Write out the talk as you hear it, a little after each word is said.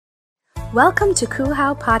Welcome to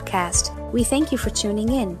Kuhau Podcast. We thank you for tuning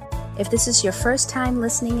in. If this is your first time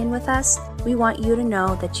listening in with us, we want you to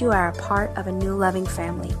know that you are a part of a new loving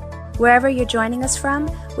family. Wherever you're joining us from,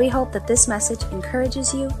 we hope that this message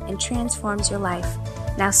encourages you and transforms your life.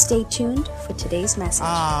 Now stay tuned for today's message.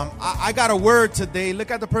 I got a word today.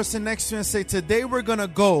 Look at the person next to you and say, today we're going to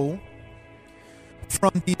go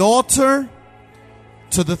from the altar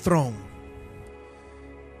to the throne.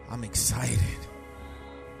 I'm excited.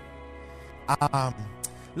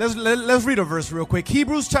 Let's read a verse real quick.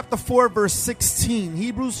 Hebrews chapter 4 verse 16.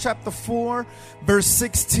 Hebrews chapter 4 verse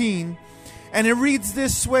 16. And it reads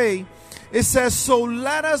this way. It says, so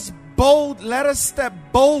let us step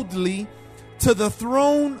boldly to the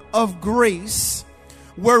throne of grace,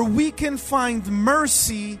 where we can find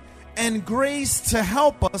mercy and grace to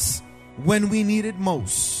help us when we need it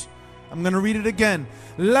most. I'm going to read it again.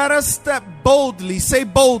 Let us step boldly, say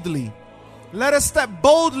boldly. Let us step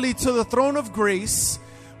boldly to the throne of grace,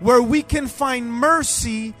 where we can find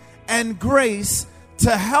mercy and grace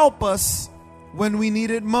to help us when we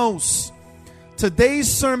need it most.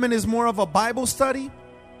 Today's sermon is more of a Bible study.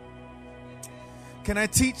 Can I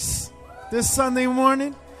teach this Sunday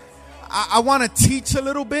morning? I want to teach a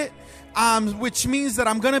little bit, which means that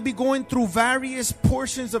I'm going to be going through various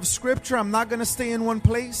portions of Scripture. I'm not going to stay in one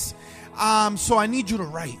place. So I need you to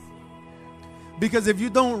write. Because if you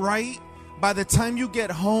don't write, by the time you get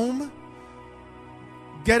home,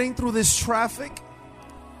 getting through this traffic,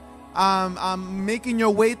 making your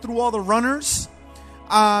way through all the runners,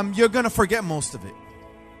 you're going to forget most of it.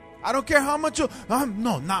 I don't care how much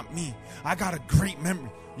no, not me. I got a great memory.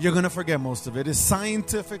 You're going to forget most of it. It's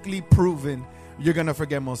scientifically proven you're going to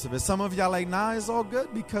forget most of it. Some of y'all like, nah, it's all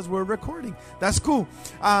good because we're recording. That's cool.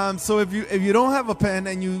 So if you don't have a pen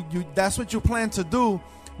and you that's what you plan to do,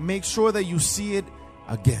 make sure that you see it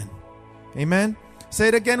again. Amen. Say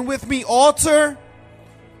it again with me. Altar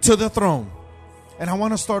to the throne. And I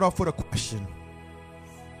want to start off with a question.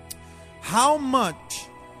 How much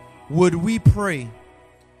would we pray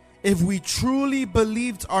if we truly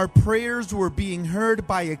believed our prayers were being heard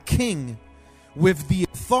by a king with the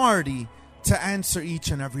authority to answer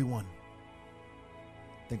each and every one?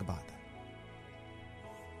 Think about that.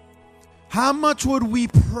 How much would we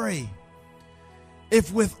pray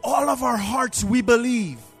if with all of our hearts we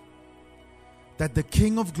believe that the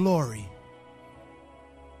King of Glory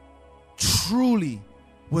truly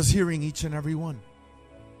was hearing each and every one?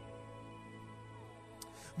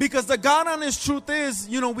 Because the God honest truth is,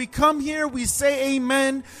 we come here, we say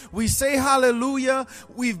amen, we say hallelujah.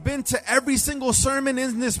 We've been to every single sermon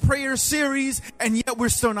in this prayer series, and yet we're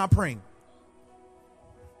still not praying.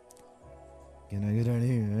 Can I get an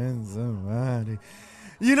amen, somebody?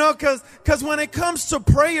 Because when it comes to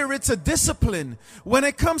prayer, it's a discipline. When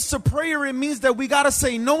it comes to prayer, it means that we got to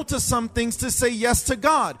say no to some things to say yes to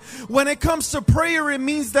God. When it comes to prayer, it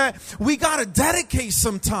means that we got to dedicate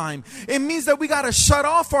some time. It means that we got to shut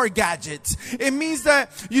off our gadgets. It means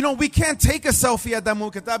that, we can't take a selfie at that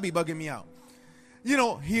moment because that'd be bugging me out.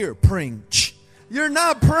 Here, praying. You're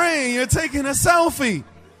not praying. You're taking a selfie.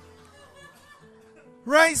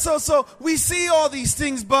 Right? So we see all these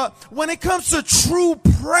things, but when it comes to true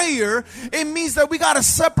prayer, it means that we got to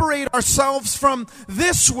separate ourselves from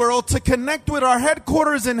this world to connect with our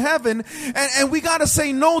headquarters in heaven. And we got to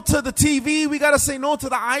say no to the TV. We got to say no to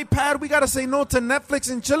the iPad. We got to say no to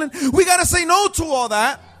Netflix and chilling. We got to say no to all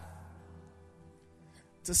that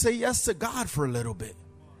to say yes to God for a little bit.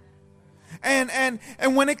 And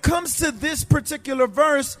when it comes to this particular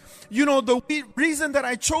verse, the reason that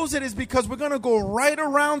I chose it is because we're going to go right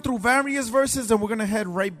around through various verses and we're going to head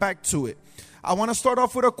right back to it. I want to start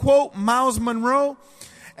off with a quote, Miles Monroe.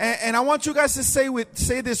 And I want you guys to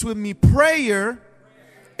say this with me. Prayer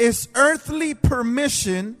is earthly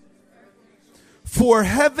permission for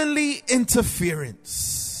heavenly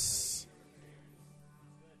interference.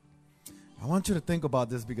 I want you to think about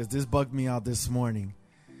this because this bugged me out this morning.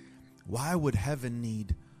 Why would heaven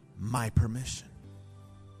need my permission?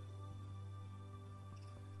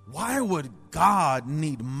 Why would God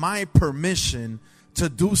need my permission to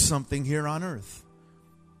do something here on earth?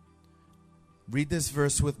 Read this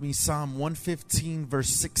verse with me. Psalm 115 verse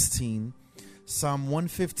 16. Psalm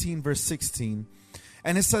 115 verse 16.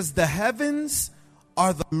 And it says, the heavens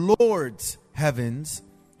are the Lord's heavens,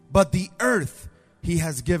 but the earth he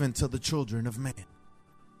has given to the children of man.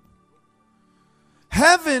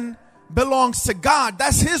 Heaven belongs to God.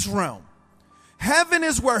 That's his realm. Heaven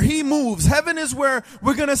is where he moves. Heaven is where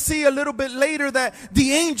we're going to see a little bit later that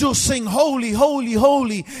the angels sing, holy, holy,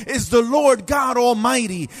 holy is the Lord God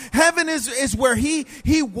Almighty. Heaven is where he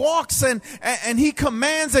walks and he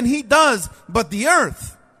commands and he does. But the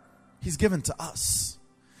earth He's given to us.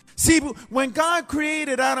 See, when God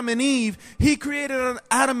created Adam and Eve, He created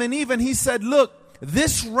Adam and Eve and He said, look,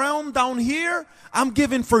 this realm down here, I'm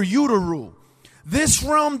giving for you to rule. This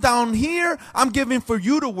realm down here, I'm giving for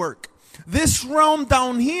you to work. This realm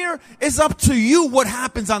down here is up to you what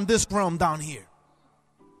happens on this realm down here.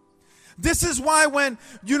 This is why when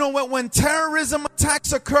terrorism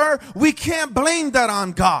attacks occur, we can't blame that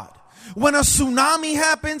on God. When a tsunami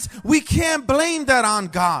happens, we can't blame that on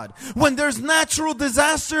God. When there's natural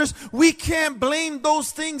disasters, we can't blame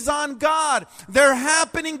those things on God. They're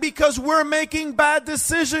happening because we're making bad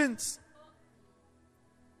decisions.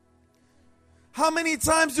 How many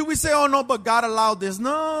times do we say, oh no, but God allowed this?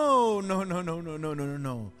 No.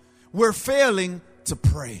 We're failing to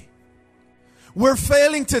pray. We're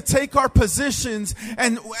failing to take our positions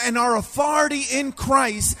and our authority in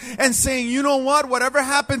Christ and saying, you know what? Whatever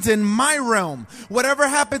happens in my realm, whatever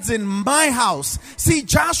happens in my house. See,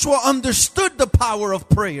 Joshua understood the power of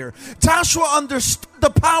prayer. Joshua understood the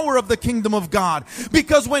power of the kingdom of God.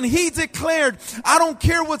 Because when he declared, I don't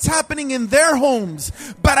care what's happening in their homes,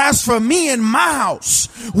 but as for me and my house,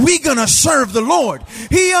 we're gonna serve the Lord.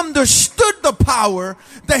 He understood the power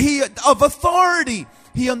of authority.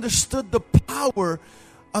 He understood the power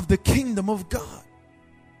of the kingdom of God.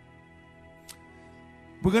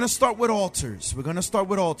 We're going to start with altars.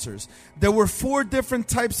 There were 4 different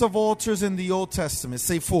types of altars in the Old Testament.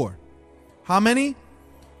 Say 4. How many?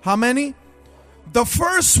 The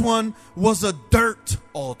first one was a dirt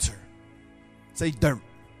altar. Say dirt.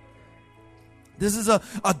 This is a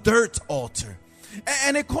dirt altar.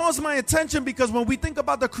 And it caused my attention because when we think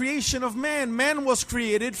about the creation of man was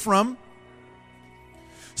created from.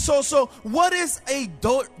 So what is a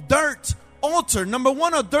dirt altar? Number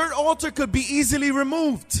one, a dirt altar could be easily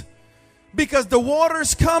removed because the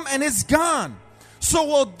waters come and it's gone.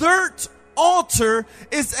 So a dirt altar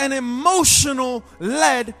is an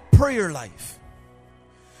emotional-led prayer life.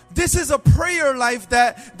 This is a prayer life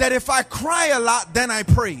that if I cry a lot, then I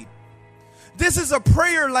prayed. This is a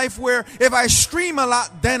prayer life where if I scream a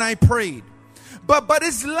lot, then I prayed. But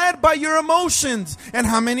it's led by your emotions. And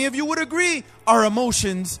how many of you would agree? Our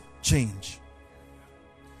emotions change.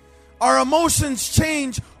 Our emotions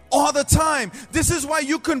change all the time. This is why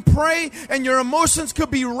you can pray and your emotions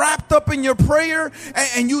could be wrapped up in your prayer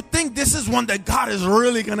and you think this is one that God is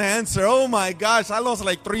really going to answer. Oh my gosh, I lost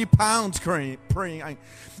like 3 pounds praying. I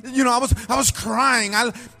was crying.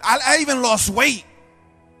 I even lost weight.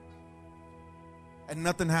 And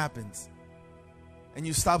nothing happens. And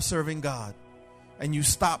you stop serving God. And you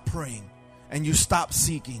stop praying. And you stop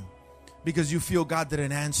seeking. Because you feel God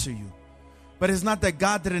didn't answer you. But it's not that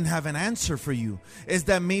God didn't have an answer for you. It's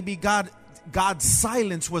that maybe God's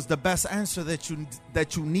silence was the best answer that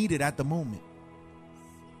you needed at the moment.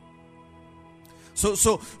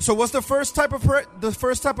 So what's the first type of prayer? The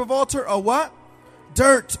first type of altar? A what?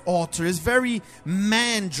 Dirt altar. It's very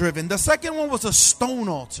man-driven. The second one was a stone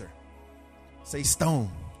altar. Say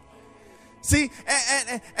stone. See,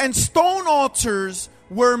 and stone altars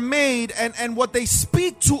were made, and what they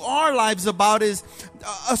speak to our lives about is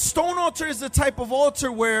a stone altar is the type of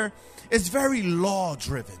altar where it's very law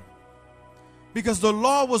driven, because the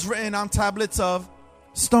law was written on tablets of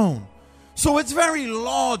stone. So it's very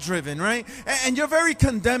law driven, right? And you're very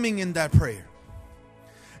condemning in that prayer.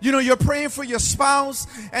 You know, you're praying for your spouse,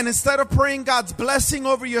 and instead of praying God's blessing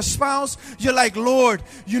over your spouse, you're like, Lord,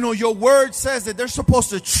 you know, your word says that they're supposed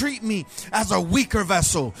to treat me as a weaker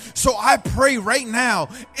vessel. So I pray right now,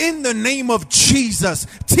 in the name of Jesus,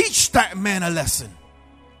 teach that man a lesson.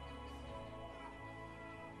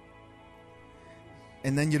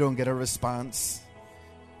 And then you don't get a response,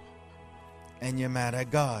 and you're mad at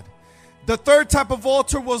God. The third type of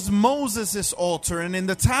altar was Moses' altar. And in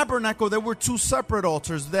the tabernacle, there were 2 separate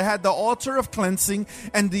altars. They had the altar of cleansing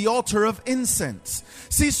and the altar of incense.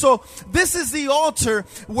 See, so this is the altar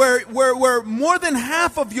where more than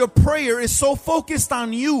half of your prayer is so focused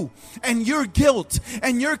on you and your guilt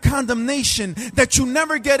and your condemnation that you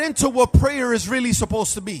never get into what prayer is really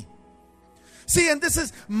supposed to be. See, and this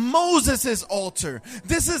is Moses' altar.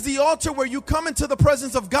 This is the altar where you come into the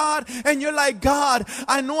presence of God and you're like, God,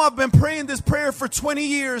 I know I've been praying this prayer for 20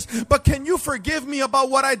 years, but can you forgive me about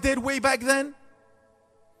what I did way back then?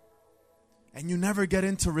 And you never get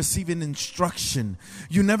into receiving instruction.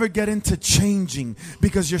 You never get into changing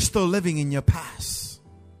because you're still living in your past.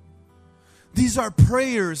 These are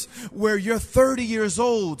prayers where you're 30 years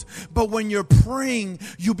old, but when you're praying,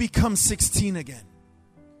 you become 16 again.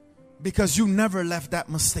 Because you never left that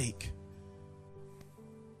mistake.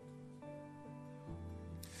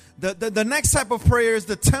 The next type of prayer is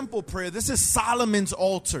the temple prayer. This is Solomon's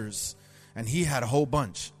altars. And he had a whole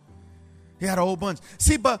bunch. He had a whole bunch.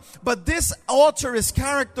 See, but this altar is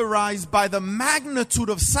characterized by the magnitude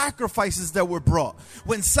of sacrifices that were brought.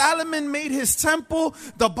 When Solomon made his temple,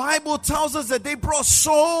 the Bible tells us that they brought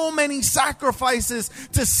so many sacrifices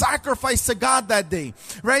to sacrifice to God that day.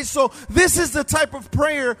 Right? So this is the type of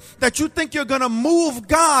prayer that you think you're going to move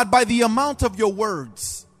God by the amount of your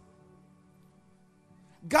words.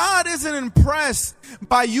 God isn't impressed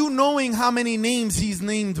by you knowing how many names He's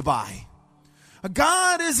named by.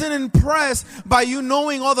 God isn't impressed by you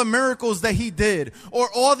knowing all the miracles that He did or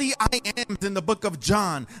all the I ams in the book of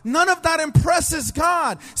John. None of that impresses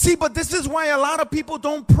God. See, but this is why a lot of people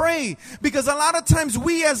don't pray, because a lot of times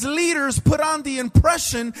we as leaders put on the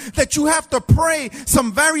impression that you have to pray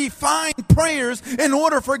some very fine prayers in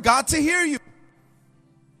order for God to hear you.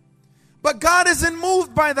 But God isn't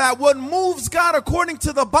moved by that. What moves God, according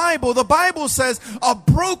to the Bible says, a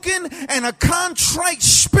broken and a contrite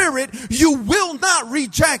spirit you will not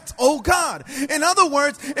reject, oh God. In other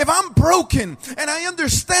words, if I'm broken and I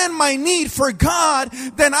understand my need for God,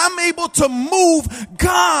 then I'm able to move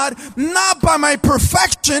God not by my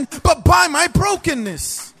perfection, but by my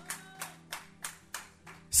brokenness.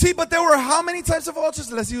 See, but there were how many types of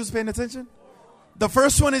altars? Let's see who's paying attention. The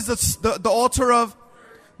first one is the altar of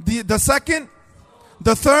the second,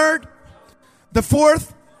 the third, the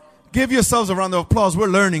fourth. Give yourselves a round of applause. We're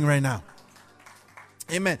learning right now.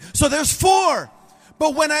 Amen. So there's 4.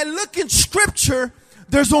 But when I look in Scripture,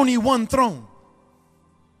 there's only one throne.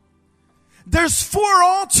 There's 4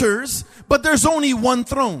 altars, but there's only one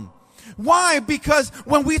throne. Why? Because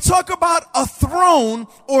when we talk about a throne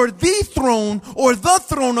or the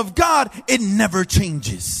throne of God, it never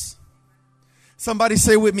changes. Somebody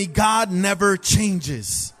say with me, God never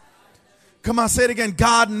changes. Come on, say it again.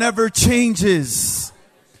 God never changes.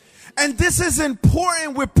 And this is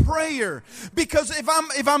important with prayer, because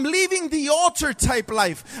if I'm leaving the altar type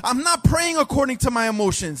life, I'm not praying according to my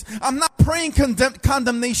emotions. I'm not praying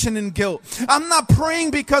condemnation and guilt. I'm not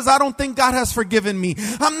praying because I don't think God has forgiven me.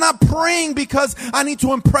 I'm not praying because I need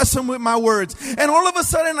to impress Him with my words. And all of a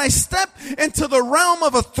sudden I step into the realm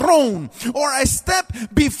of a throne, or I step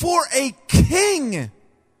before a king.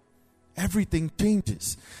 Everything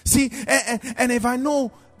changes. See, and if I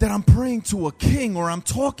know that I'm praying to a king, or I'm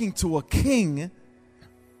talking to a king,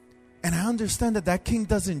 and I understand that that king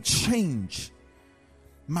doesn't change,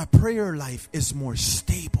 my prayer life is more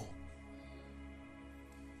stable.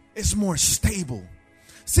 It's more stable.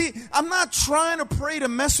 See, I'm not trying to pray to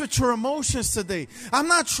mess with your emotions today. I'm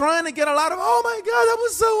not trying to get a lot of, oh my God, that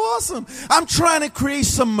was so awesome. I'm trying to create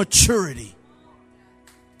some maturity.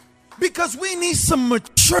 Because we need some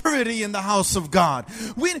maturity in the house of God.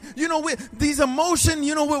 These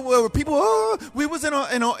emotions, where people, we was in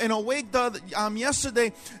a wake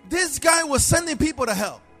yesterday. This guy was sending people to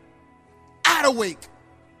hell at a wake.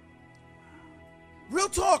 Real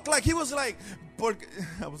talk, like he was like,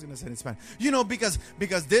 I was going to say it in Spanish.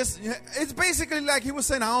 Because this, it's basically like he was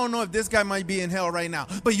saying, I don't know if this guy might be in hell right now,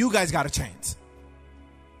 but you guys got a chance.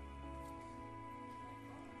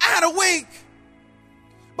 At a wake.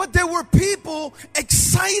 But there were people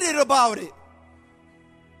excited about it.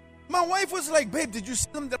 My wife was like, babe, did you see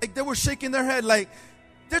them? Like, they were shaking their head like,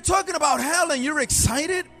 they're talking about hell and you're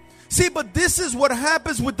excited? See, but this is what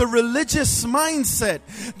happens with the religious mindset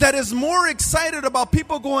that is more excited about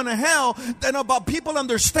people going to hell than about people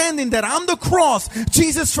understanding that on the cross,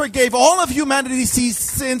 Jesus forgave all of humanity's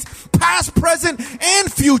sins, past, present,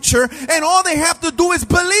 and future, and all they have to do is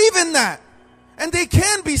believe in that. And they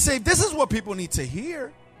can be saved. This is what people need to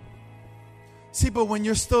hear. See, but when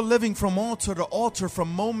you're still living from altar to altar, from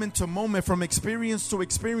moment to moment, from experience to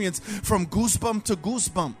experience, from goosebump to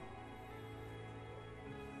goosebump,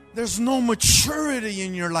 there's no maturity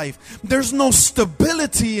in your life. There's no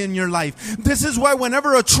stability in your life. This is why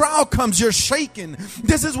whenever a trial comes, you're shaken.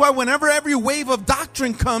 This is why whenever every wave of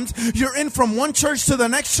doctrine comes, you're in from one church to the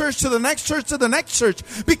next church to the next church to the next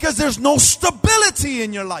church, because there's no stability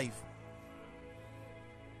in your life.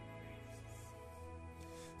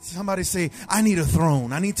 Somebody say, I need a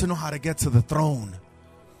throne. I need to know how to get to the throne.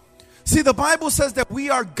 See, the Bible says that we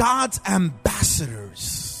are God's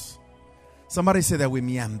ambassadors. Somebody say that with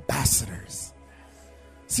me, ambassadors.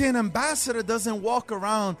 See, an ambassador doesn't walk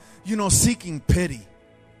around, seeking pity.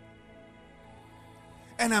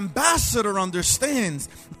 An ambassador understands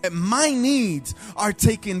that my needs are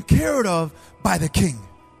taken care of by the king.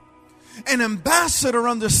 An ambassador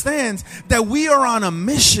understands that we are on a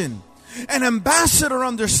mission. An ambassador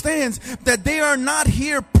understands that they are not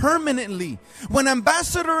here permanently. When an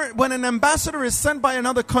ambassador is sent by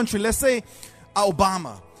another country, let's say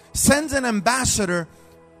Obama sends an ambassador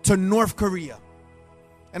to North Korea.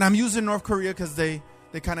 And I'm using North Korea because they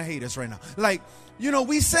They kind of hate us right now. Like,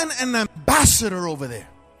 we send an ambassador over there.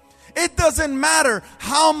 It doesn't matter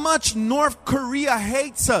how much North Korea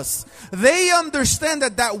hates us. They understand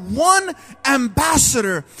that one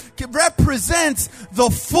ambassador represents the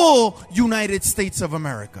full United States of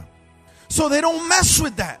America. So they don't mess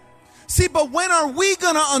with that. See, but when are we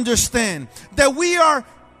going to understand that we are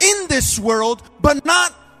in this world, but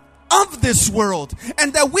not of this world,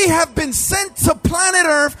 and that we have been sent to planet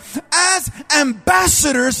Earth as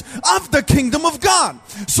ambassadors of the kingdom of God?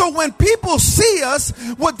 So when people see us,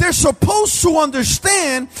 what they're supposed to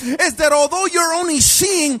understand is that although you're only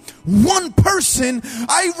seeing one person,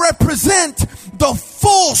 I represent the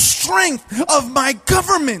full strength of my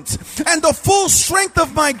government. And the full strength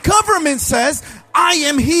of my government says, I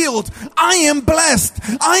am healed. I am blessed.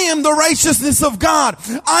 I am the righteousness of God.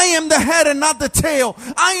 I am the head and not the tail.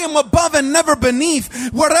 I am above and never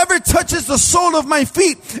beneath. Whatever touches the sole of my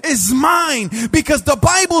feet is mine, because the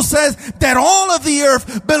Bible says that all of the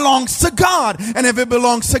earth belongs to God. And if it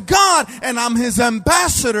belongs to God and I'm his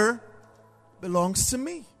ambassador, it belongs to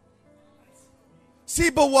me. See,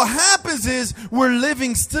 but what happens is we're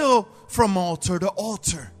living still from altar to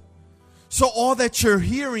altar. So all that you're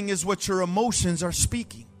hearing is what your emotions are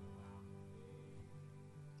speaking.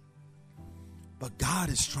 But God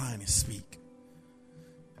is trying to speak.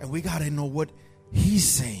 And we got to know what he's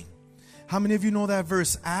saying. How many of you know that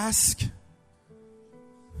verse? Ask.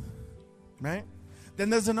 Right? Then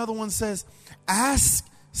there's another one that says, ask,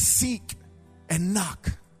 seek, and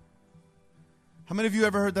knock. How many of you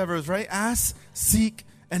ever heard that verse, right? Ask, seek,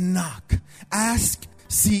 and knock. Ask,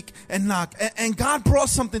 seek, and knock. And God brought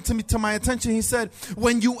something to my attention. He said,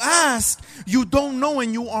 when you ask, you don't know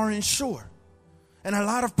and you aren't sure. And a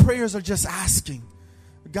lot of prayers are just asking.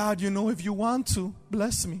 God, if you want to,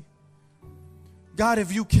 bless me. God,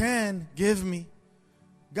 if you can, give me.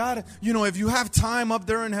 God, if you have time up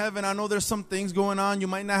there in heaven, I know there's some things going on. You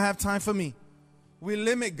might not have time for me. We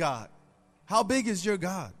limit God. How big is your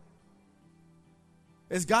God?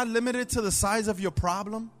 Is God limited to the size of your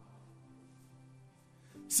problem?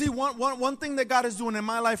 See, one thing that God is doing in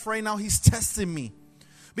my life right now, he's testing me.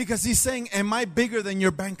 Because he's saying, am I bigger than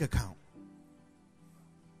your bank account?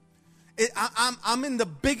 I'm in the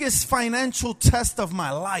biggest financial test of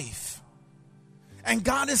my life. And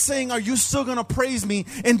God is saying, are you still going to praise me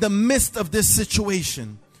in the midst of this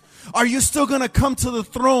situation? Are you still going to come to the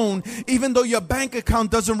throne even though your bank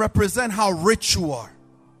account doesn't represent how rich you are?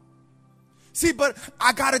 See, but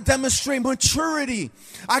I got to demonstrate maturity.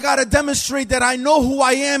 I got to demonstrate that I know who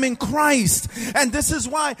I am in Christ. And this is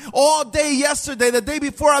why all day yesterday, the day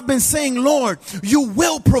before, I've been saying, Lord, you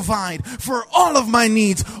will provide for all of my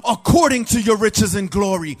needs according to your riches and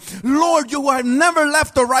glory. Lord, you have never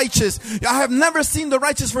left the righteous. I have never seen the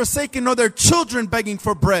righteous forsaken nor their children begging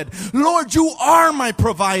for bread. Lord, you are my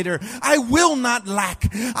provider. I will not lack.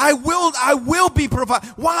 I will be provided.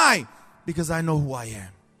 Why? Because I know who I am.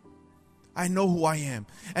 I know who I am.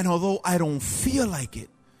 And although I don't feel like it,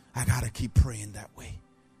 I got to keep praying that way.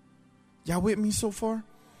 Y'all with me so far?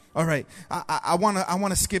 All right. I want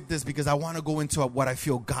to skip this because I want to go into what I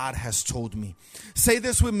feel God has told me. Say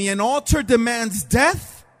this with me. An altar demands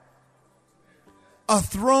death. A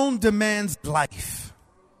throne demands life.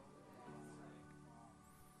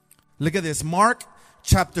 Look at this. Mark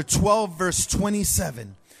chapter 12, verse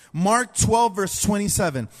 27. Mark 12, verse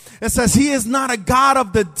 27. It says, he is not a God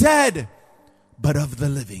of the dead, but of the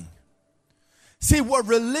living. See, what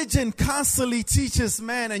religion constantly teaches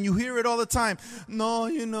man, and you hear it all the time. No,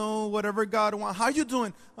 whatever God wants. How you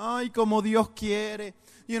doing? Ay, como Dios quiere.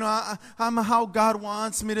 I'm how God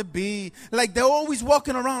wants me to be. Like they're always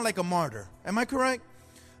walking around like a martyr. Am I correct?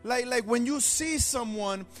 Like when you see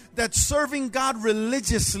someone that's serving God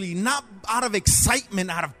religiously, not out of excitement,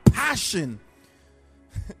 out of passion.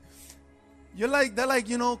 They're like,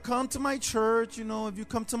 come to my church. If you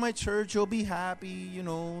come to my church, you'll be happy.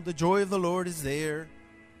 The joy of the Lord is there.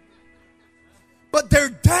 But they're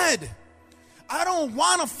dead. I don't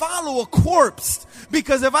want to follow a corpse,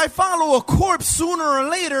 because if I follow a corpse, sooner or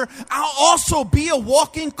later, I'll also be a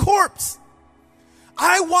walking corpse.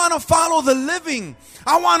 I want to follow the living.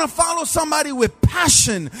 I want to follow somebody with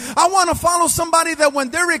passion. I want to follow somebody that when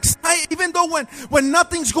they're excited, even though when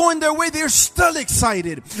nothing's going their way, they're still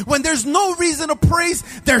excited. When there's no reason to praise,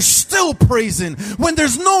 they're still praising. When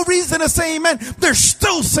there's no reason to say amen, they're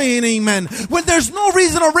still saying amen. When there's no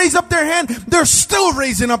reason to raise up their hand, they're still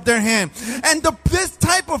raising up their hand. And this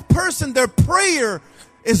type of person, their prayer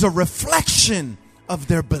is a reflection of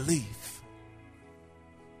their belief.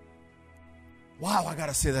 Wow, I got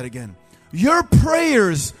to say that again. Your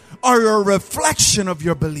prayers are a reflection of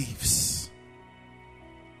your beliefs.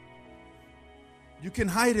 You can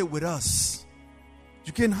hide it with us.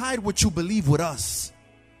 You can hide what you believe with us.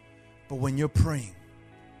 But when you're praying,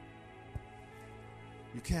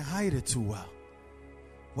 you can't hide it too well.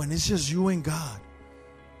 When it's just you and God,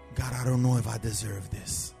 God, I don't know if I deserve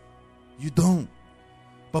this. You don't.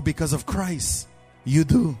 But because of Christ, you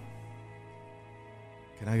do.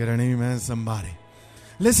 Can I get an amen, somebody?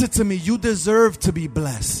 Listen to me. You deserve to be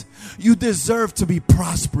blessed. You deserve to be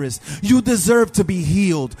prosperous. You deserve to be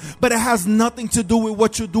healed. But it has nothing to do with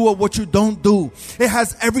what you do or what you don't do. It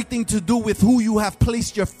has everything to do with who you have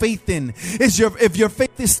placed your faith in. If your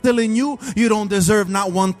faith is still in you, you don't deserve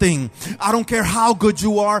not one thing. I don't care how good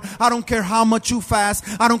you are. I don't care how much you fast.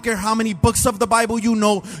 I don't care how many books of the Bible you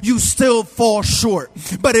know. You still fall short.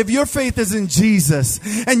 But if your faith is in Jesus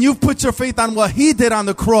and you put your faith on what He did on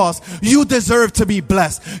the cross, you deserve to be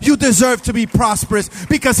blessed. You deserve to be prosperous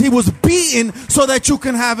because He was beaten so that you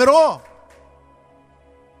can have it all.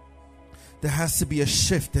 There has to be a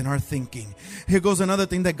shift in our thinking. Here goes another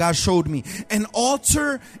thing that God showed me. An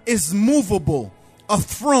altar is movable. A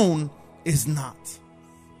throne is not.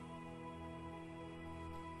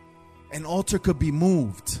 An altar could be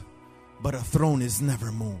moved, but a throne is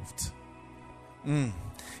never moved.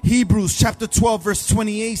 Hebrews chapter 12 verse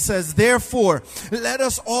 28 says, therefore, let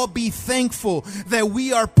us all be thankful that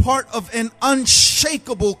we are part of an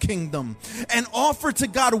unshakable kingdom and offer to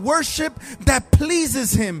God worship that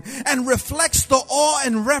pleases Him and reflects the awe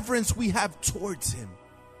and reverence we have towards Him.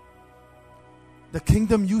 The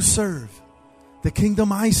kingdom you serve, the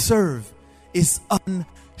kingdom I serve, is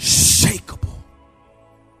unshakable.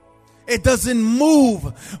 It doesn't move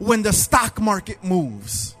when the stock market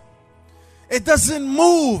moves. It doesn't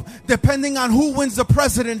move depending on who wins the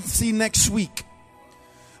presidency next week.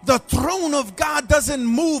 The throne of God doesn't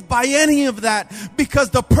move by any of that, because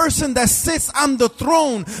the person that sits on the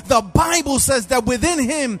throne, the Bible says that within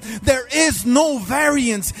Him there is no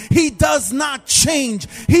variance. He does not change.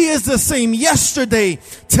 He is the same yesterday,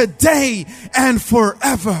 today, and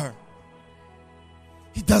forever.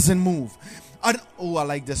 He doesn't move. I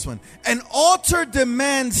like this one. An altar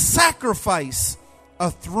demands sacrifice.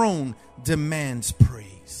 A throne demands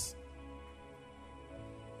praise.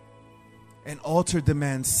 An altar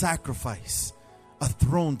demands sacrifice. A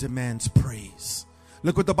throne demands praise.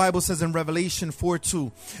 Look what the Bible says in Revelation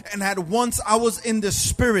 4:2. And at once I was in the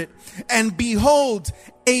Spirit, and behold,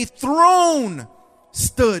 a throne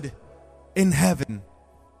stood in heaven.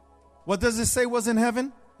 What does it say was in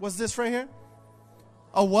heaven? What's this right here?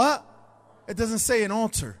 A what? It doesn't say an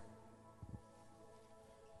altar.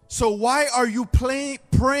 So why are you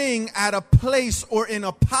praying at a place or in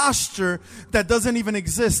a posture that doesn't even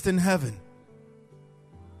exist in heaven?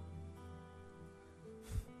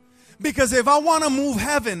 Because if I want to move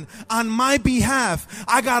heaven on my behalf,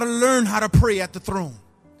 I got to learn how to pray at the throne.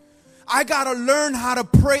 I got to learn how to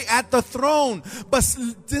pray at the throne. But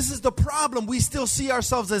this is the problem. We still see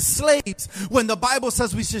ourselves as slaves when the Bible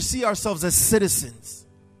says we should see ourselves as citizens.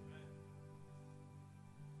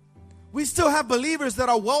 We still have believers that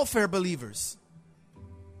are welfare believers.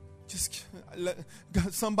 Just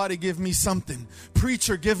somebody give me something.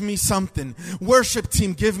 Preacher, give me something. Worship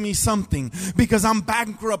team, give me something. Because I'm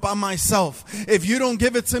bankrupt on myself. If you don't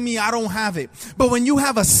give it to me, I don't have it. But when you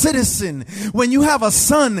have a citizen, when you have a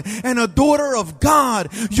son and a daughter of God,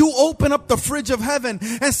 you open up the fridge of heaven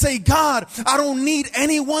and say, God, I don't need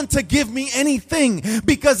anyone to give me anything,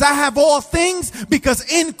 because I have all things, because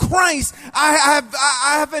in Christ I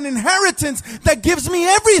have an inheritance that gives me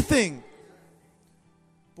everything.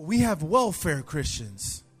 We have welfare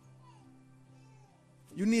Christians.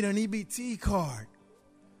 You need an EBT card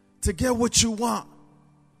to get what you want.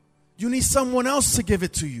 You need someone else to give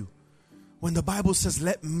it to you. When the Bible says,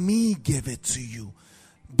 let me give it to you.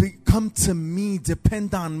 Come to me,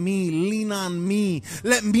 depend on me, lean on me.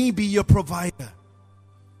 Let me be your provider.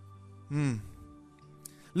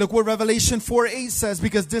 Look what Revelation 4:8 says,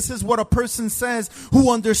 because this is what a person says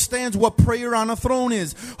who understands what prayer on a throne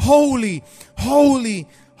is. Holy, holy,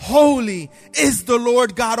 holy is the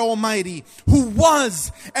Lord God Almighty, who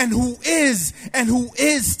was and who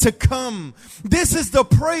is to come. This is the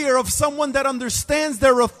prayer of someone that understands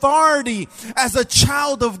their authority as a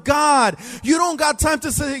child of God. You don't got time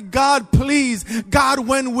to say, God, please. God,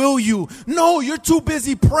 when will you? No, you're too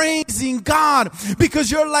busy praising God, because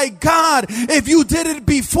you're like, God, if you did it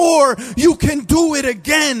before, you can do it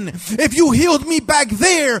again. If you healed me back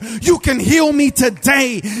there, you can heal me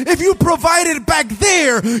today. If you provided back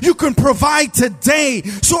there, you can provide today.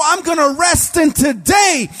 So I'm going to rest in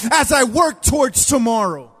today as I work towards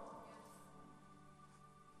tomorrow.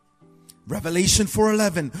 Revelation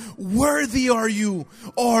 4:11, worthy are you,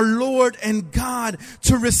 our Lord and God,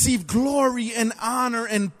 to receive glory and honor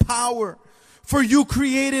and power. For you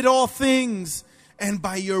created all things, and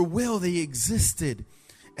by your will they existed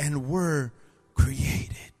and were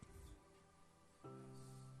created.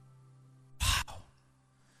 Wow.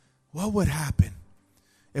 What would happen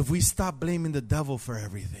if we stopped blaming the devil for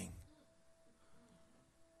everything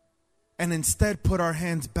and instead put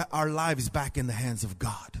our lives back in the hands of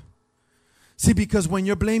God? See, because when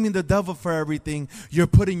you're blaming the devil for everything, you're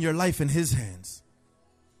putting your life in his hands.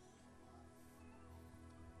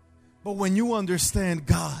 But when you understand,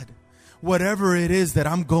 God, whatever it is that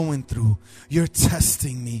I'm going through, you're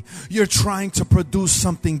testing me. You're trying to produce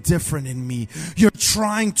something different in me. You're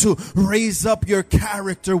trying to raise up your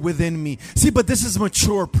character within me. See, but this is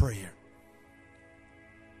mature prayer.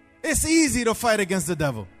 It's easy to fight against the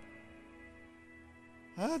devil.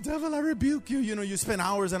 Devil, I rebuke you. You know, you spend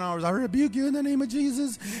hours and hours. I rebuke you in the name of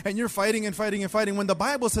Jesus. And you're fighting and fighting and fighting. When the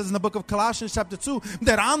Bible says in the book of Colossians chapter 2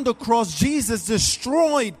 that on the cross, Jesus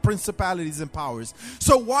destroyed principalities and powers.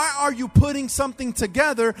 So why are you putting something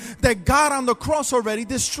together that God on the cross already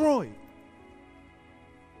destroyed?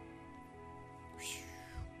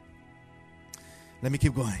 Let me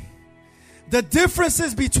keep going. The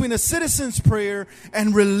differences between a citizen's prayer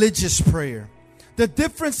and religious prayer. The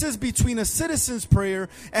differences between a citizen's prayer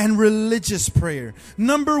and religious prayer.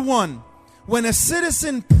 Number one, when a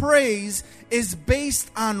citizen prays is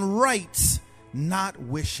based on rights, not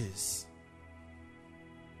wishes.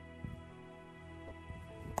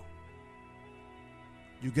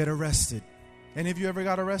 You get arrested. Any of you ever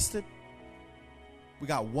got arrested? We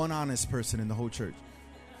got one honest person in the whole church.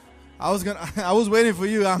 I was waiting for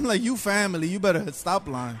you. I'm like, you family, you better stop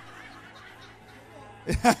lying.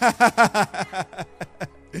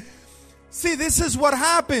 See, this is what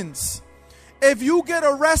happens. If you get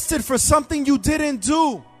arrested for something you didn't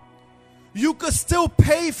do, you could still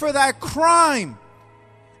pay for that crime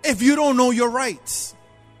if you don't know your rights.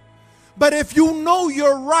 But if you know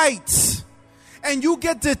your rights and you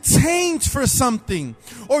get detained for something,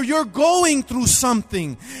 or you're going through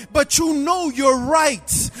something, but you know your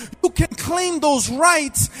rights, you can claim those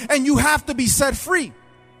rights and you have to be set free.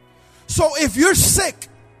 So if you're sick,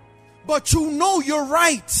 but you know your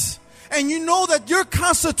rights, and you know that your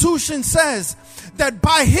Constitution says that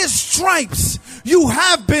by His stripes you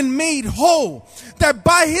have been made whole, that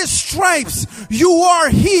by His stripes you are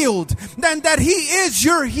healed, and that He is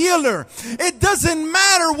your healer. It doesn't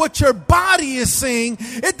matter what your body is saying.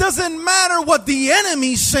 It doesn't matter what the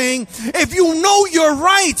enemy's saying. If you know your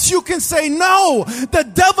rights, you can say, no, the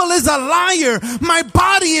devil is a liar. My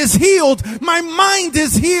body is healed. My mind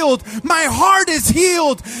is healed. My heart is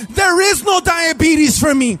healed. There is no diabetes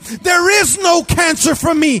for me. There is no cancer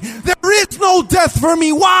for me. There is no death for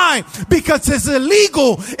me. Why? Because it's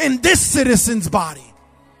illegal in this citizen's body.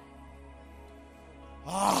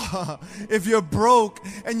 If you're broke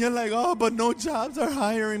and you're like, oh, but no jobs are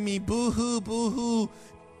hiring me. Boo-hoo, boo-hoo.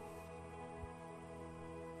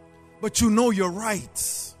 But you know your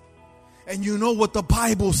rights. And you know what the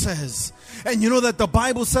Bible says. And you know that the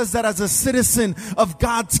Bible says that as a citizen of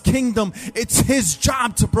God's kingdom, it's His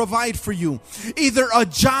job to provide for you. Either a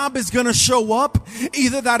job is going to show up,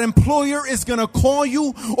 either that employer is going to call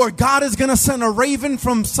you, or God is going to send a raven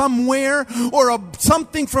from somewhere, or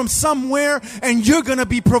something from somewhere, and you're going to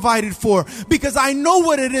be provided for. Because I know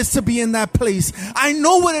what it is to be in that place. I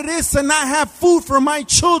know what it is to not have food for my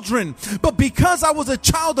children. But because I was a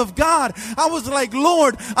child of God, I was like,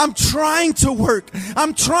 Lord, I'm trying to work.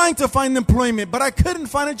 I'm trying to find employment, but I couldn't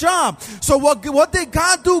find a job. So what did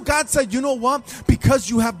God do? God said, you know what? Because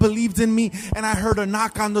you have believed in me, and I heard a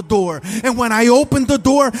knock on the door. And when I opened the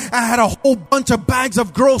door, I had a whole bunch of bags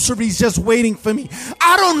of groceries just waiting for me.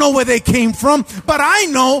 I don't know where they came from, but I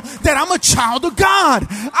know that I'm a child of God.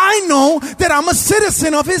 I know that I'm a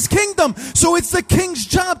citizen of His kingdom. So it's the king's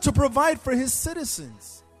job to provide for his citizens.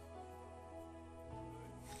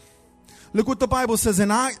 Look what the Bible says in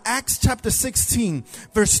Acts chapter 16,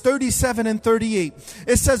 verse 37 and 38.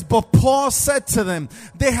 It says, but Paul said to them,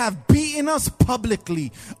 they have beaten us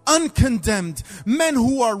publicly, uncondemned, men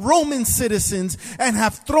who are Roman citizens, and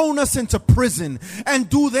have thrown us into prison. And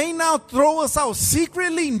do they now throw us out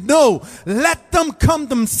secretly? No, let them come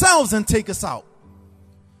themselves and take us out.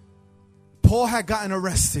 Paul had gotten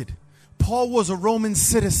arrested. Paul was a Roman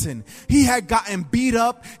citizen. He had gotten beat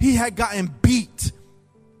up. He had gotten beat.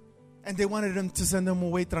 And they wanted him to send him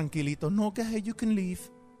away tranquilito. No, go ahead, you can leave.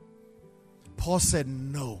 Paul said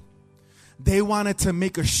no. They wanted to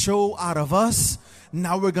make a show out of us.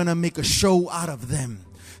 Now we're going to make a show out of them.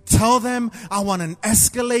 Tell them I want an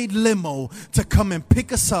Escalade limo to come and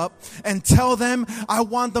pick us up, and tell them I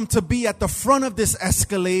want them to be at the front of this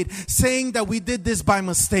Escalade saying that we did this by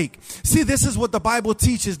mistake. See, this is what the Bible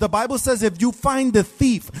teaches. The Bible says if you find the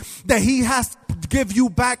thief, that he has to give you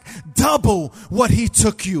back double what he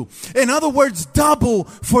took you. In other words, double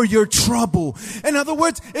for your trouble. In other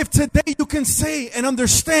words, if today you can say and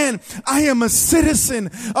understand, I am a citizen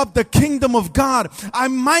of the kingdom of God. I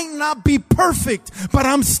might not be perfect, but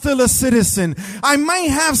I'm still a citizen. I might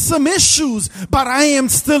have some issues, but I am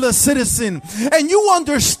still a citizen. And you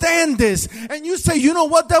understand this, and you say, you know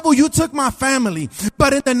what, devil, you took my family,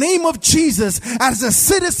 but in the name of Jesus, as a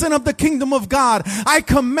citizen of the kingdom of God, I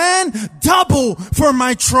command double for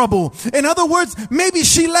my trouble. In other words, maybe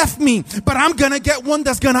she left me, but I'm gonna get one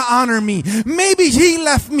that's gonna honor me. Maybe he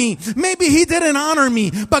left me, maybe he didn't honor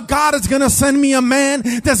me, but God is gonna send me a man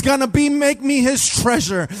that's gonna make me his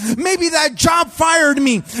treasure. Maybe that job fired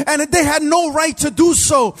me and they had no right to do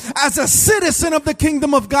so. As a citizen of the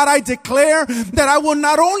kingdom of God, I declare that I will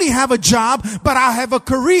not only have a job, but I'll have a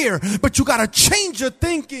career. But you gotta change your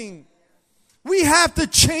thinking. We have to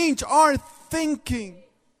change our thinking.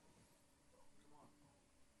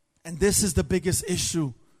 And this is the biggest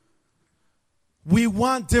issue. We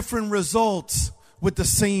want different results with the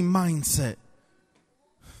same mindset.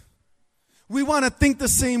 We want to think the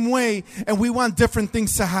same way, and we want different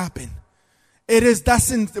things to happen.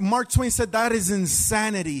 Mark Twain said that is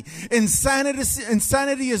insanity.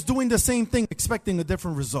 Insanity is doing the same thing, expecting a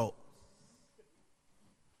different result.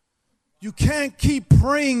 You can't keep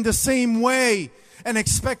praying the same way and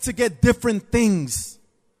expect to get different things.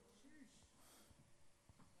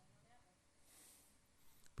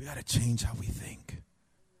 We got to change how we think.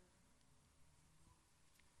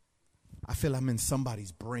 I feel I'm in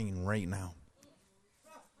somebody's brain right now.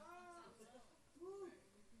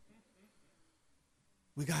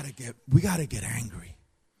 We got to get angry.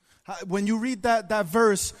 When you read that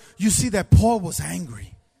verse, you see that Paul was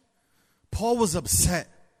angry. Paul was upset.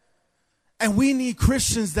 And we need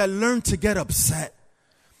Christians that learn to get upset,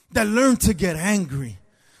 that learn to get angry,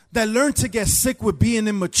 that learn to get sick with being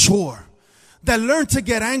immature, that learn to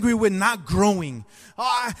get angry with not growing.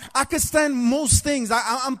 I can stand most things.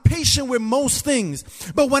 I'm patient with most things.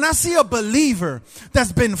 But when I see a believer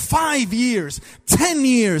that's been 5 years, 10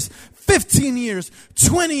 years, 15 years,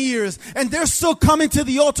 20 years, and they're still coming to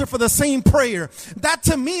the altar for the same prayer, that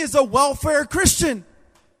to me is a welfare Christian.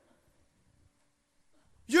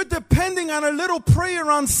 You're depending on a little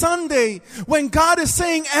prayer on Sunday when God is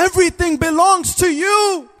saying everything belongs to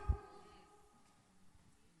you.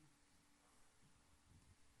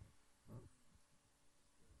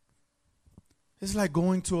 It's like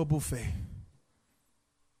going to a buffet,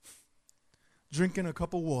 drinking a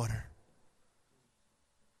cup of water,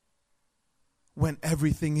 when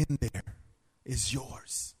everything in there is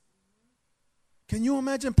yours. Can you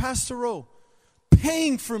imagine Pastor O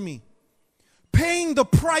paying for me, paying the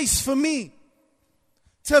price for me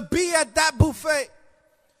to be at that buffet?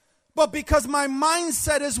 But because my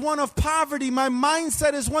mindset is one of poverty, my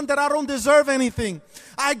mindset is one that I don't deserve anything,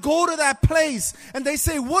 I go to that place and they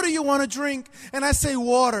say, what do you want to drink? And I say,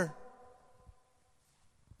 water.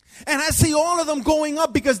 And I see all of them going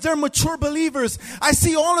up because they're mature believers. I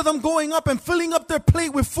see all of them going up and filling up their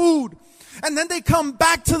plate with food. And then they come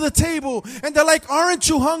back to the table and they're like, aren't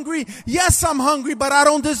you hungry? Yes, I'm hungry, but I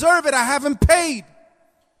don't deserve it. I haven't paid.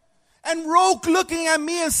 And Roke looking at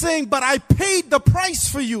me and saying, but I paid the price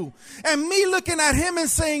for you. And me looking at him and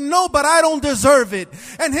saying, no, but I don't deserve it.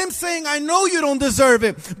 And him saying, I know you don't deserve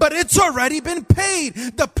it, but it's already been paid.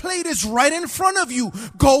 The plate is right in front of you.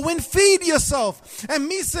 Go and feed yourself. And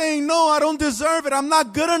me saying, no, I don't deserve it. I'm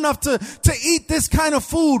not good enough to eat this kind of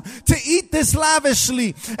food, to eat this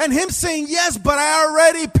lavishly. And him saying, yes, but I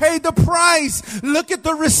already paid the price. Look at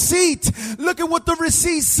the receipt. Look at what the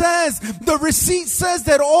receipt says. The receipt says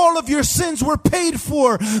that all of your sins were paid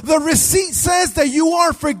for. The receipt says that you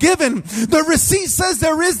are forgiven. The receipt says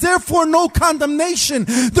there is therefore no condemnation.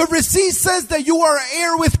 The receipt says that you are an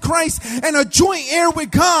heir with Christ and a joint heir with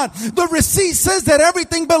God. The receipt says that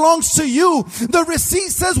everything belongs to you. The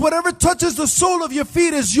receipt says whatever touches the sole of your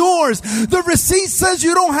feet is yours. The receipt says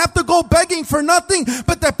you don't have to go begging for nothing,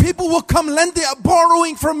 but that people will come lending,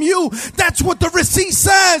 borrowing from you. That's what the receipt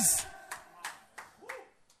says.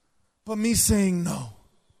 But me saying no,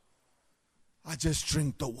 I just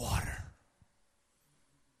drink the water.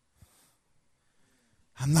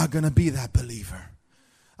 I'm not going to be that believer.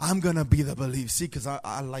 I'm going to be the believer. See, because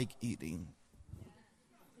I like eating.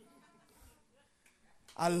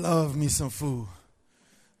 I love me some food.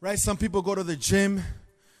 Right? Some people go to the gym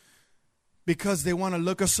because they want to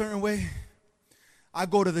look a certain way. I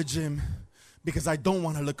go to the gym because I don't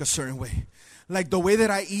want to look a certain way. Like the way that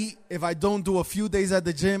I eat, if I don't do a few days at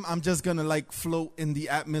the gym, I'm just going to like float in the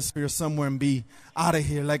atmosphere somewhere and be out of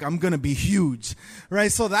here. Like I'm going to be huge,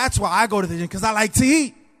 right? So that's why I go to the gym, because I like to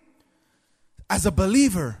eat. As a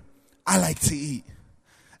believer, I like to eat.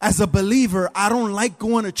 As a believer, I don't like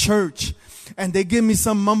going to church and they give me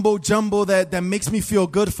some mumbo jumbo that makes me feel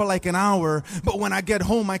good for like an hour, but when I get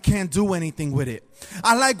home, I can't do anything with it.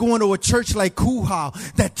 I like going to a church like Kuhau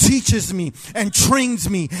that teaches me and trains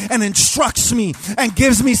me and instructs me and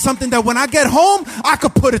gives me something that when I get home, I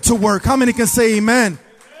could put it to work. How many can say amen?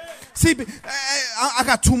 See, I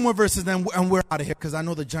got 2 more verses and we're out of here because I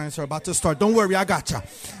know the Giants are about to start. Don't worry, I got you.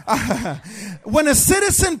 When a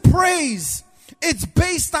citizen prays, it's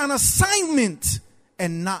based on assignment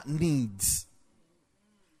and not needs.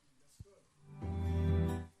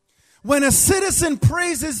 When a citizen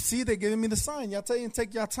praises, see, they're giving me the sign. Y'all tell you,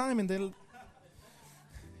 take your time and they'll.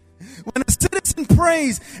 When a citizen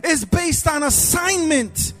prays, it's based on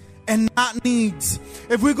assignment and not needs.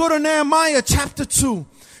 If we go to Nehemiah chapter 2,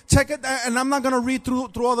 check it, and I'm not going to read through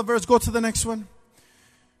all the verse. Go to the next one.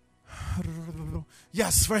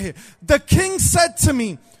 Yes, right here. The king said to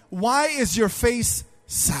me, why is your face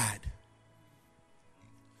sad?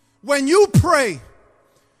 When you pray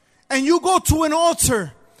and you go to an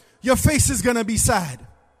altar, your face is going to be sad.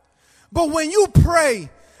 But when you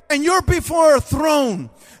pray and you're before a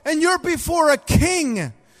throne and you're before a king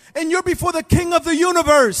and you're before the king of the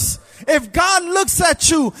universe, if God looks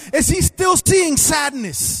at you, is he still seeing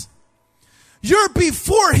sadness? You're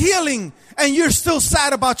before healing and you're still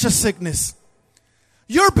sad about your sickness.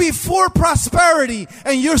 You're before prosperity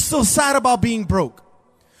and you're still sad about being broke.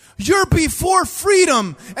 You're before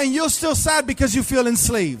freedom and you're still sad because you feel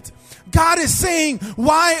enslaved. God is saying,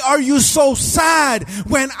 why are you so sad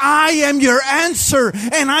when I am your answer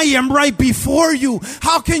and I am right before you?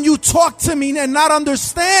 How can you talk to me and not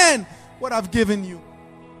understand what I've given you?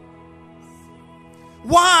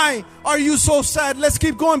 Why are you so sad? Let's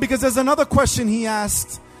keep going because there's another question he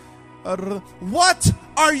asked. What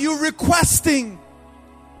are you requesting?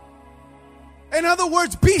 In other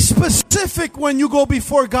words, be specific when you go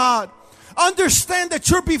before God. Understand that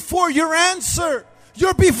you're before your answer.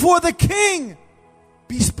 You're before the king.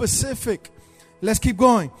 Be specific. Let's keep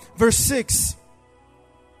going. Verse 6.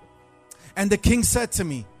 And the king said to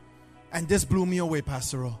me, and this blew me away,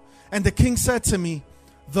 Pastor O. And the king said to me,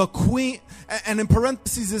 the queen, and in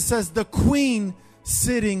parentheses it says, the queen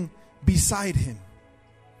sitting beside him.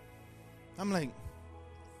 I'm like,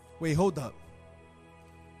 wait, hold up.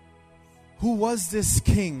 Who was this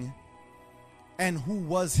king and who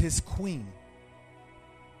was his queen?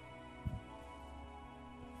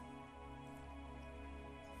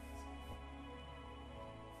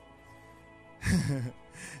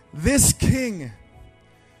 This king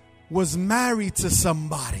was married to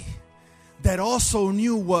somebody that also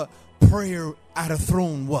knew what prayer at a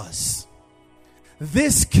throne was.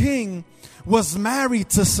 This king was married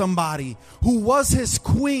to somebody who was his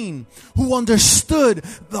queen, who understood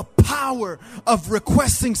the power of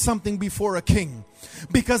requesting something before a king.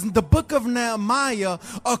 Because the book of Nehemiah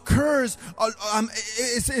occurs,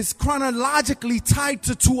 is chronologically tied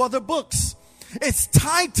to 2 other books. It's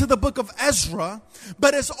tied to the book of Ezra,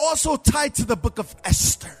 but it's also tied to the book of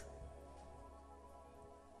Esther.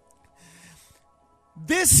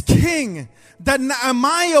 This king that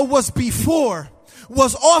Nehemiah was before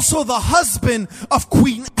was also the husband of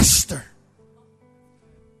Queen Esther.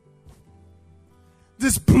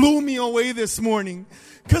 This blew me away this morning.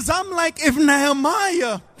 Because I'm like, if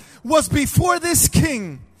Nehemiah was before this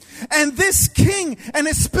king, and this king, and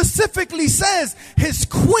it specifically says his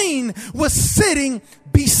queen was sitting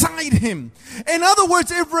beside him. In other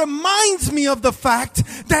words, it reminds me of the fact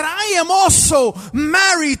that I am also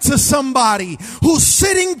married to somebody who's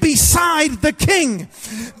sitting beside the king.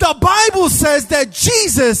 The Bible says that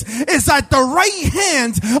Jesus is at the right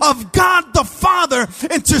hand of God the Father,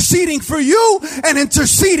 interceding for you and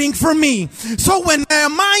interceding for me. So when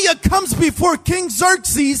Nehemiah comes before King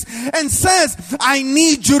Xerxes and says, I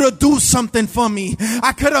need you to do something for me,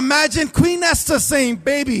 I could imagine Queen Esther saying,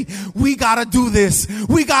 baby, we gotta do this.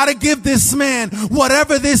 We gotta give this man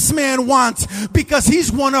whatever this man wants, because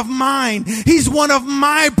he's one of mine. He's one of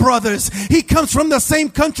my brothers. He comes from the same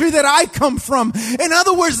country that I come from. In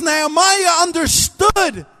other words, Nehemiah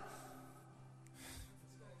understood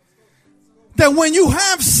that when you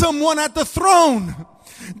have someone at the throne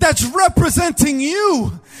that's representing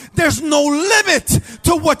you, there's no limit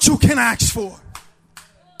to what you can ask for.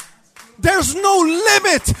 There's no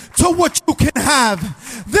limit to what you can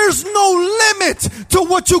have. There's no limit to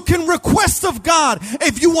what you can request of God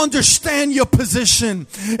if you understand your position.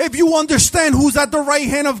 If you understand who's at the right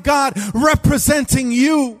hand of God representing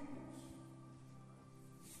you.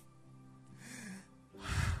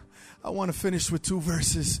 I want to finish with 2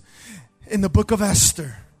 verses in the book of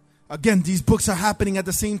Esther. Again, these books are happening at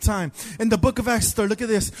the same time. In the book of Esther, look at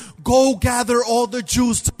this. Go gather all the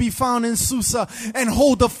Jews to be found in Susa and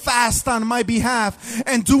hold a fast on my behalf.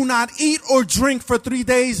 And do not eat or drink for 3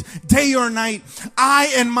 days, day or night.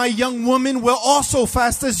 I and my young woman will also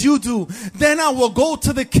fast as you do. Then I will go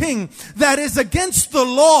to the king. That is against the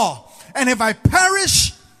law. And if I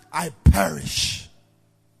perish, I perish.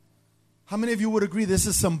 How many of you would agree this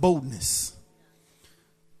is some boldness?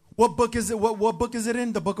 What book is it? What book is it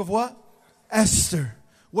in? The book of what? Esther.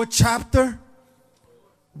 What chapter?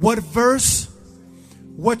 What verse?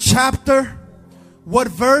 What chapter? What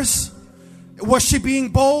verse? Was she being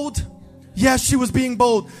bold? Yes, she was being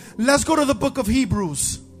bold. Let's go to the book of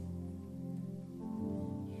Hebrews.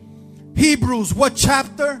 Hebrews, what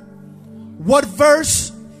chapter? What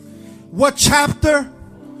verse? What chapter?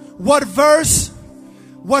 What verse?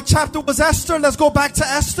 What chapter was Esther? Let's go back to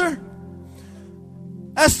Esther.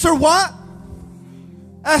 Esther what?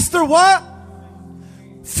 Esther what?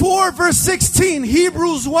 4 verse 16.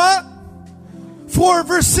 Hebrews what? 4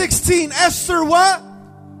 verse 16. Esther what?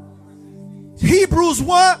 Hebrews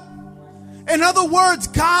what? In other words,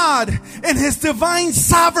 God in His divine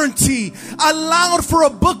sovereignty allowed for a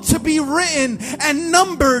book to be written and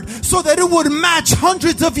numbered so that it would match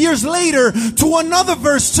hundreds of years later to another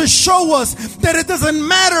verse to show us that it doesn't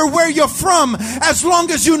matter where you're from as long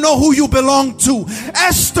as you know who you belong to.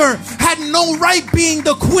 Esther had no right being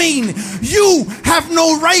the queen. You have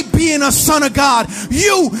no right being a son of God.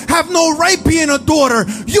 You have no right being a daughter.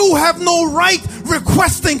 You have no right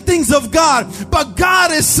requesting things of God. But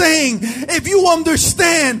God is saying, if you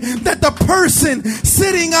understand that the person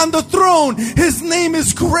sitting on the throne, his name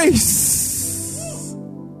is grace.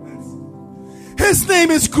 His name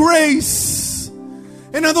is grace.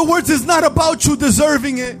 In other words, it's not about you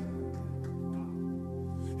deserving it.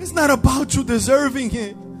 It's not about you deserving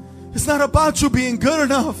it. It's not about you being good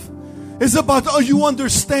enough. It's about, are you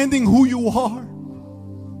understanding who you are?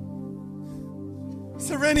 Is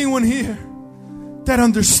there anyone here that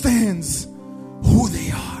understands who they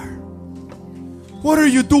are? What are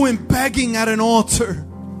you doing begging at an altar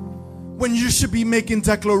when you should be making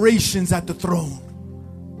declarations at the throne?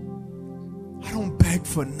 I don't beg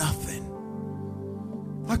for nothing.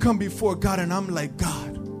 I come before God and I'm like,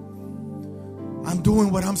 God, I'm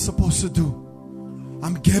doing what I'm supposed to do.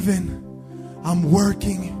 I'm giving, I'm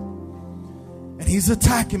working, and He's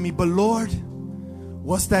attacking me. But Lord,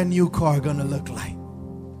 what's that new car gonna look like?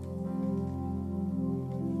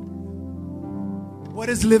 What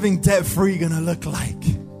is living debt-free gonna look like?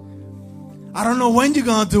 I don't know when you're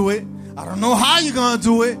gonna do it. I don't know how you're gonna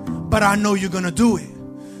do it, but I know you're gonna do it.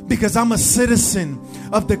 Because I'm a citizen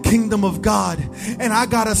of the kingdom of God, and I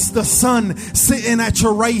got the Son sitting at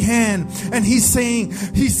your right hand, and he's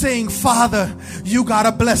saying, Father, you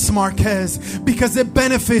gotta bless Marquez because it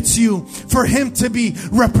benefits you for him to be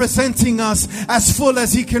representing us as full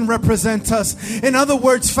as he can represent us. In other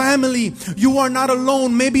words, family, you are not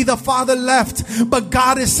alone. Maybe the father left, but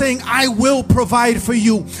God is saying, I will provide for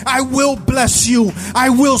you. I will bless you. I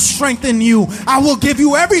will strengthen you. I will give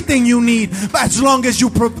you everything you need, as long as you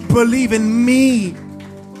believe in me.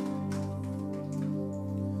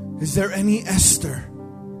 Is there any Esther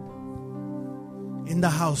in the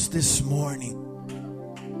house this morning?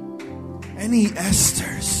 Any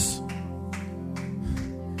Esthers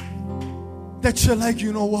that you're like,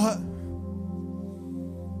 you know what?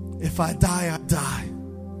 If I die, I die.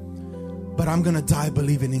 But I'm going to die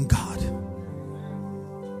believing in God.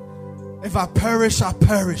 If I perish, I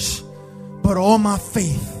perish. But all my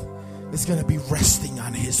faith is going to be resting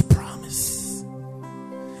on His promise.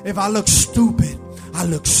 If I look stupid, I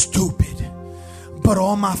look stupid, but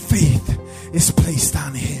all my faith is placed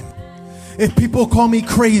on Him. If people call me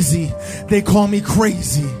crazy, they call me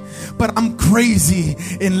crazy, but I'm crazy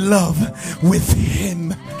in love with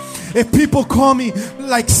Him. If people call me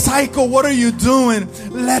like psycho, what are you doing?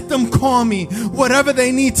 Let them call me whatever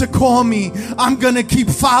they need to call me. I'm gonna keep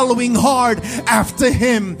following hard after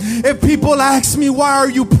Him. If people ask me, why are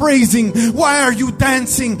you praising? Why are you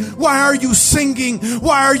dancing? Why are you singing?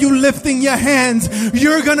 Why are you lifting your hands?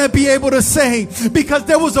 You're gonna be able to say, because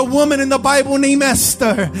there was a woman in the Bible named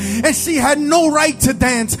Esther, and she had no right to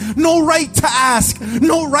dance, no right to ask,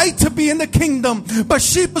 no right to be in the kingdom, but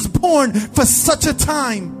she was born for such a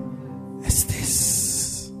time as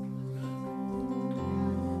this.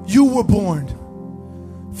 You were born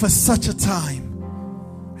for such a time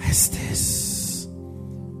is this.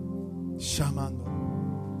 Shamando.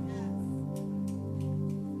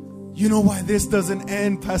 You know why this doesn't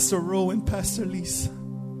end, Pastor Rowe and Pastor Lisa?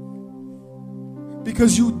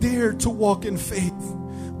 Because you dared to walk in faith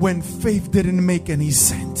when faith didn't make any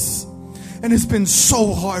sense. And it's been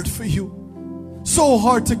so hard for you. So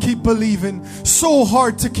hard to keep believing. So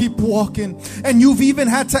hard to keep walking. And you've even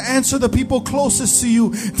had to answer the people closest to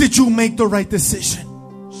you. Did you make the right decision?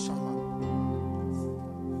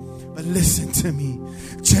 But listen to me.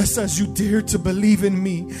 Just as you dare to believe in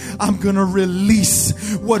me, I'm going to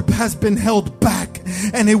release what has been held back,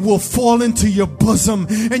 and it will fall into your bosom,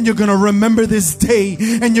 and you're going to remember this day,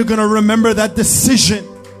 and you're going to remember that decision.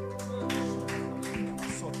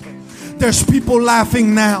 There's people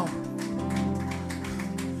laughing now.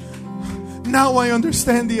 Now I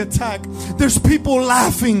understand the attack. There's people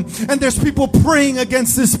laughing, and there's people praying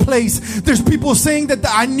against this place. There's people saying that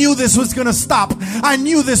I knew this was going to stop. I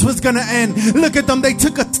knew this was going to end. Look at them. They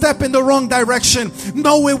took a step in the wrong direction.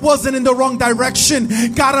 No, it wasn't in the wrong direction.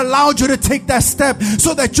 God allowed you to take that step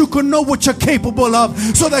so that you could know what you're capable of,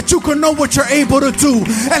 so that you could know what you're able to do.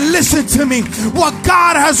 And listen to me. What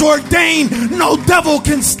God has ordained, no devil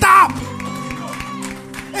can stop.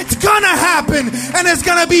 It's gonna happen, and it's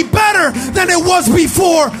gonna be better than it was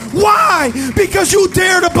before. Why? Because you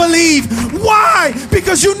dare to believe. Why?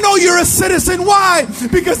 Because you know you're a citizen. Why?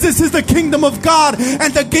 Because this is the kingdom of God,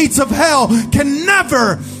 and the gates of hell can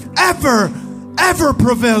never, ever, ever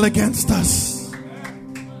prevail against us.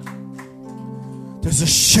 There's a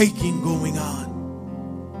shaking going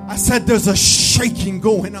on. I said there's a shaking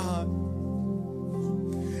going on.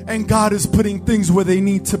 And God is putting things where they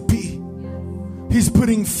need to be. He's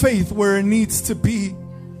putting faith where it needs to be.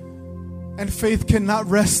 And faith cannot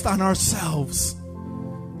rest on ourselves.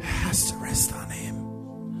 It has to rest on Him.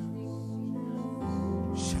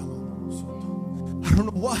 I don't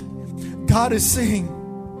know why. God is saying,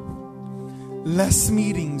 less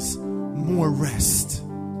meetings, more rest.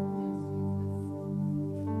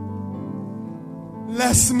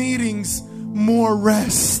 Less meetings, more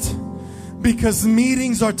rest. Because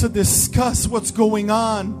meetings are to discuss what's going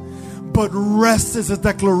on. But rest is a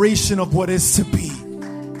declaration of what is to be.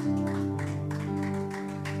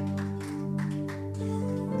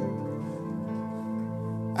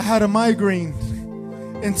 I had a migraine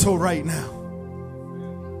until right now.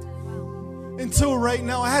 Until right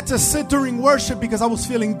now. I had to sit during worship because I was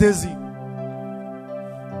feeling dizzy.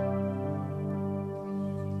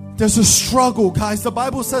 There's a struggle, guys. The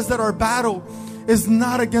Bible says that our battle is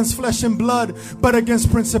not against flesh and blood, but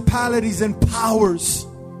against principalities and powers.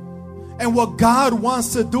 And what God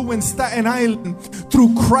wants to do in Staten Island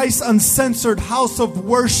through Christ's uncensored house of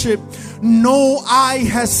worship, no eye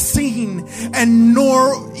has seen and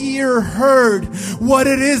nor ear heard what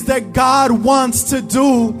it is that God wants to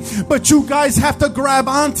do. But you guys have to grab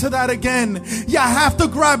onto that again. You have to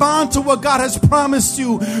grab onto what God has promised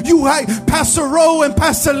you. Pastor Rowe and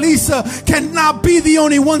Pastor Lisa cannot be the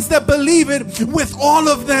only ones that believe it. With all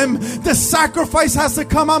of them, the sacrifice has to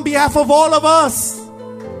come on behalf of all of us.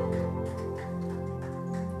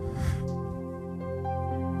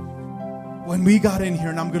 When we got in here,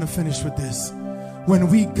 and I'm going to finish with this. When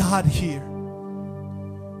we got here,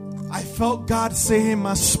 I felt God say in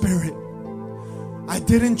my spirit, I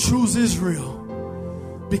didn't choose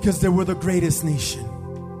Israel because they were the greatest nation.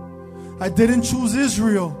 I didn't choose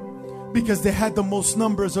Israel because they had the most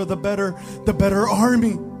numbers or the better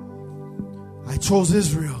army. I chose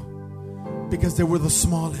Israel because they were the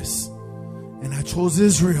smallest. And I chose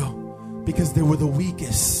Israel because they were the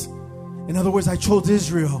weakest. In other words, I chose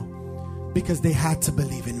Israel because they had to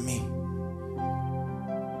believe in me.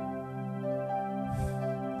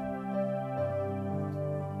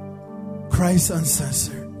 Christ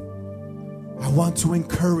Uncensored, I want to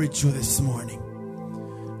encourage you this morning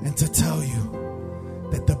and to tell you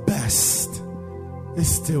that the best is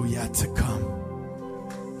still yet to come.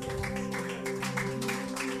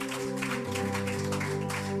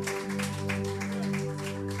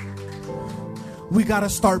 We got to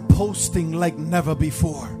start posting like never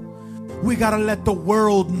before. We got to let the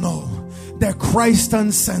world know that Christ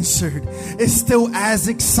Uncensored is still as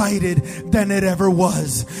excited than it ever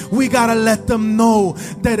was. We got to let them know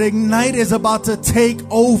that Ignite is about to take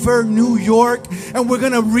over New York, and we're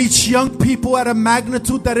going to reach young people at a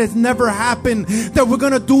magnitude that has never happened, that we're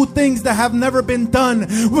going to do things that have never been done.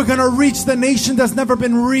 We're going to reach the nation that's never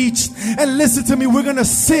been reached. And listen to me, we're going to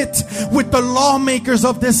sit with the lawmakers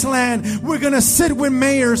of this land. We're going to sit with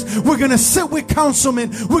mayors. We're going to sit with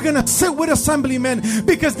councilmen. We're going to sit with assemblymen,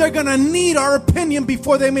 because they're going to need our opinion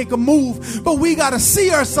before they make a move. But we got to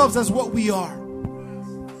see ourselves as what we are.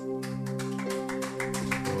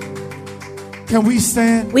 Can we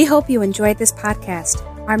stand? We hope you enjoyed this podcast.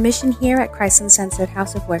 Our mission here at Christ Uncensored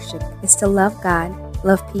House of Worship is to love God,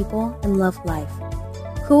 love people, and love life.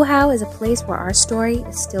 Cool How is a place where our story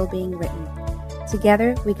is still being written.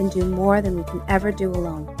 Together, we can do more than we can ever do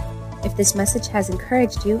alone. If this message has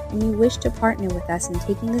encouraged you and you wish to partner with us in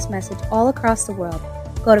taking this message all across the world,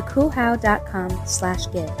 go to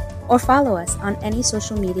coolhow.com/give or follow us on any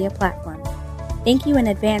social media platform. Thank you in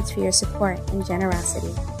advance for your support and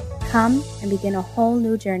generosity. Come and begin a whole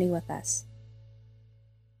new journey with us.